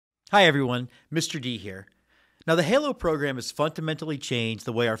Hi everyone, Mr. D here. Now the Halo program has fundamentally changed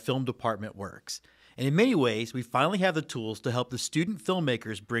the way our film department works. And in many ways, we finally have the tools to help the student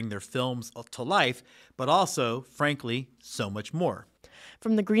filmmakers bring their films to life, but also, frankly, so much more.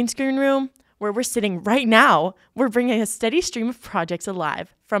 From the green screen room, where we're sitting right now, we're bringing a steady stream of projects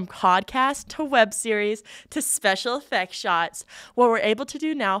alive, from podcast to web series to special effects shots. What we're able to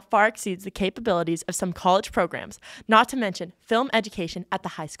do now far exceeds the capabilities of some college programs, not to mention film education at the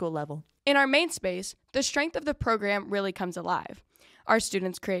high school level. In our main space, the strength of the program really comes alive: our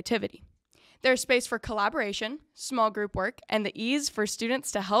students' creativity. There's space for collaboration, small group work, and the ease for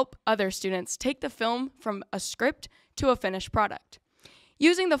students to help other students take the film from a script to a finished product.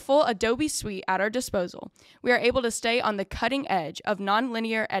 Using the full Adobe suite at our disposal, we are able to stay on the cutting edge of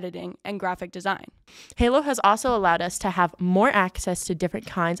nonlinear editing and graphic design. Halo has also allowed us to have more access to different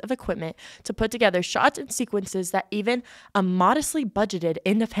kinds of equipment to put together shots and sequences that even a modestly budgeted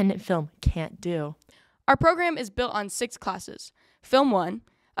independent film can't do. Our program is built on 6 classes: Film 1,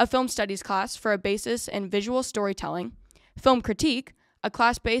 a film studies class for a basis in visual storytelling; Film Critique, a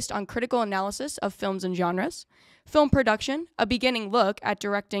class based on critical analysis of films and genres; Film Production, a beginning look at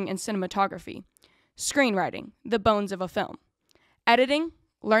directing and cinematography; Screenwriting, the bones of a film; Editing,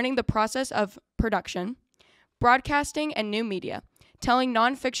 learning the process of production; Broadcasting and new media, telling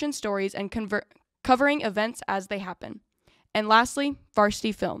nonfiction stories and covering events as they happen; and lastly,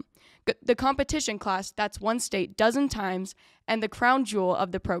 Varsity Film, the competition class that's won state dozen times and the crown jewel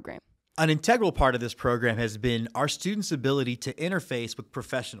of the program. An integral part of this program has been our students' ability to interface with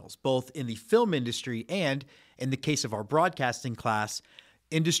professionals, both in the film industry and, in the case of our broadcasting class,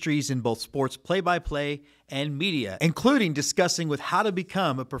 industries in both sports play-by-play and media, including discussing with how to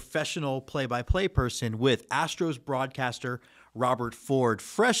become a professional play-by-play person with Astros broadcaster Robert Ford,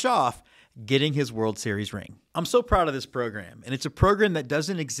 fresh off getting his World Series ring. I'm so proud of this program, and it's a program that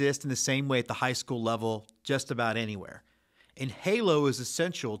doesn't exist in the same way at the high school level just about anywhere. And Halo is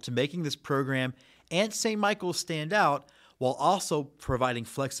essential to making this program and St. Michael's stand out while also providing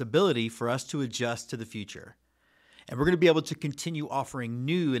flexibility for us to adjust to the future. And we're going to be able to continue offering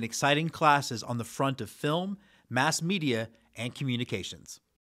new and exciting classes on the front of film, mass media, and communications.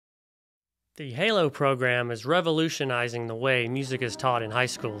 The Halo program is revolutionizing the way music is taught in high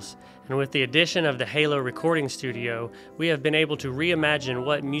schools, and with the addition of the Halo Recording Studio, we have been able to reimagine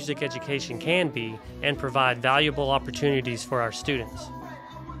what music education can be and provide valuable opportunities for our students.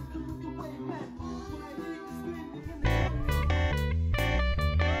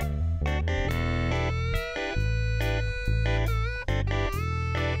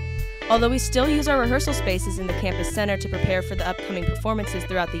 Although we still use our rehearsal spaces in the campus center to prepare for the upcoming performances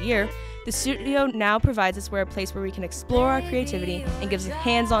throughout the year, the studio now provides us a place where we can explore our creativity and gives us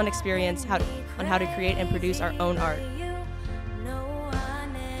hands-on experience on how to create and produce our own art.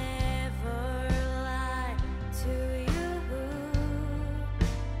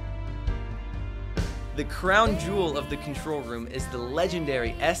 The crown jewel of the control room is the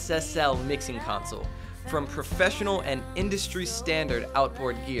legendary SSL mixing console. From professional and industry standard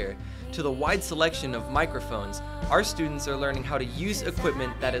outboard gear to the wide selection of microphones, our students are learning how to use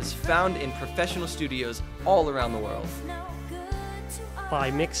equipment that is found in professional studios all around the world.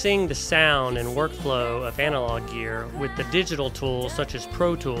 By mixing the sound and workflow of analog gear with the digital tools such as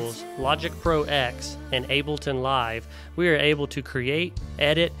Pro Tools, Logic Pro X, and Ableton Live, we are able to create,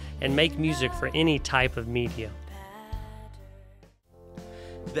 edit, and make music for any type of media.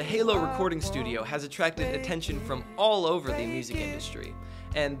 The Halo Recording Studio has attracted attention from all over the music industry,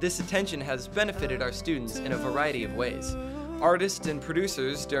 and this attention has benefited our students in a variety of ways. Artists and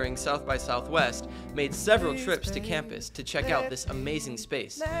producers during South by Southwest made several trips to campus to check out this amazing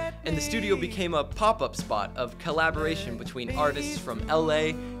space, and the studio became a pop-up spot of collaboration between artists from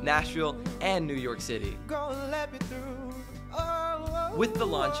LA, Nashville, and New York City. With the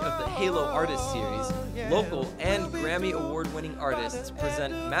launch of the Halo Artist Series, local and Grammy Award-winning artists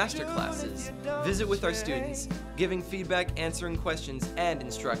present masterclasses, visit with our students, giving feedback, answering questions, and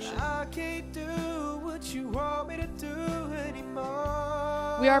instruction.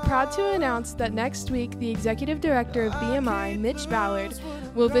 We are proud to announce that next week, the Executive Director of BMI, Mitch Ballard,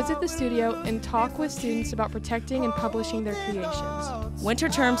 will visit the studio and talk with students about protecting and publishing their creations. Winter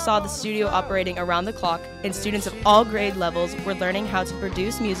term saw the studio operating around the clock, and students of all grade levels were learning how to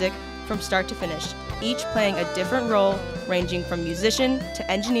produce music from start to finish, each playing a different role, ranging from musician to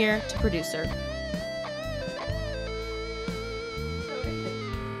engineer to producer.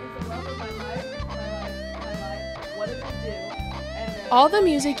 All the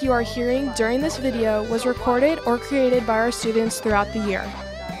music you are hearing during this video was recorded or created by our students throughout the year.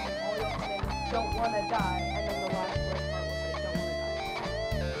 Don't want to die, and then the last part will say, don't want to die.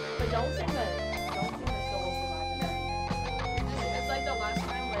 But don't sing the Soul Will Survive. It's like the last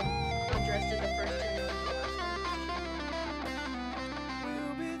time when Andres did the first interview.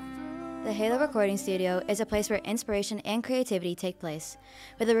 The Halo Recording Studio is a place where inspiration and creativity take place.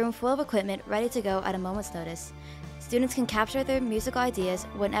 With a room full of equipment ready to go at a moment's notice, students can capture their musical ideas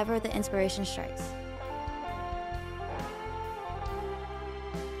whenever the inspiration strikes.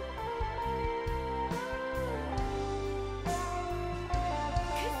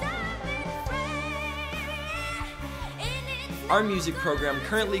 Our music program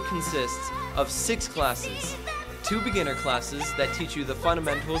currently consists of 6 classes, 2 beginner classes that teach you the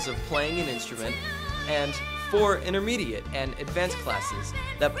fundamentals of playing an instrument, and 4 intermediate and advanced classes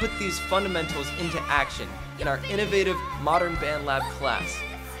that put these fundamentals into action in our innovative Modern Band Lab class,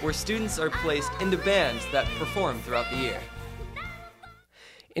 where students are placed into bands that perform throughout the year.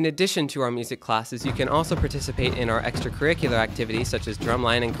 In addition to our music classes, you can also participate in our extracurricular activities such as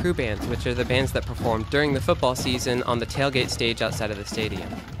drumline and crew bands, which are the bands that perform during the football season on the tailgate stage outside of the stadium.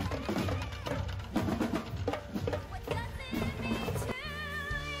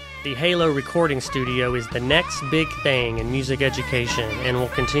 The Halo Recording Studio is the next big thing in music education and will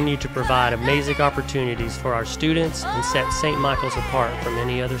continue to provide amazing opportunities for our students and set St. Michael's apart from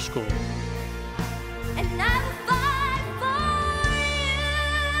any other school.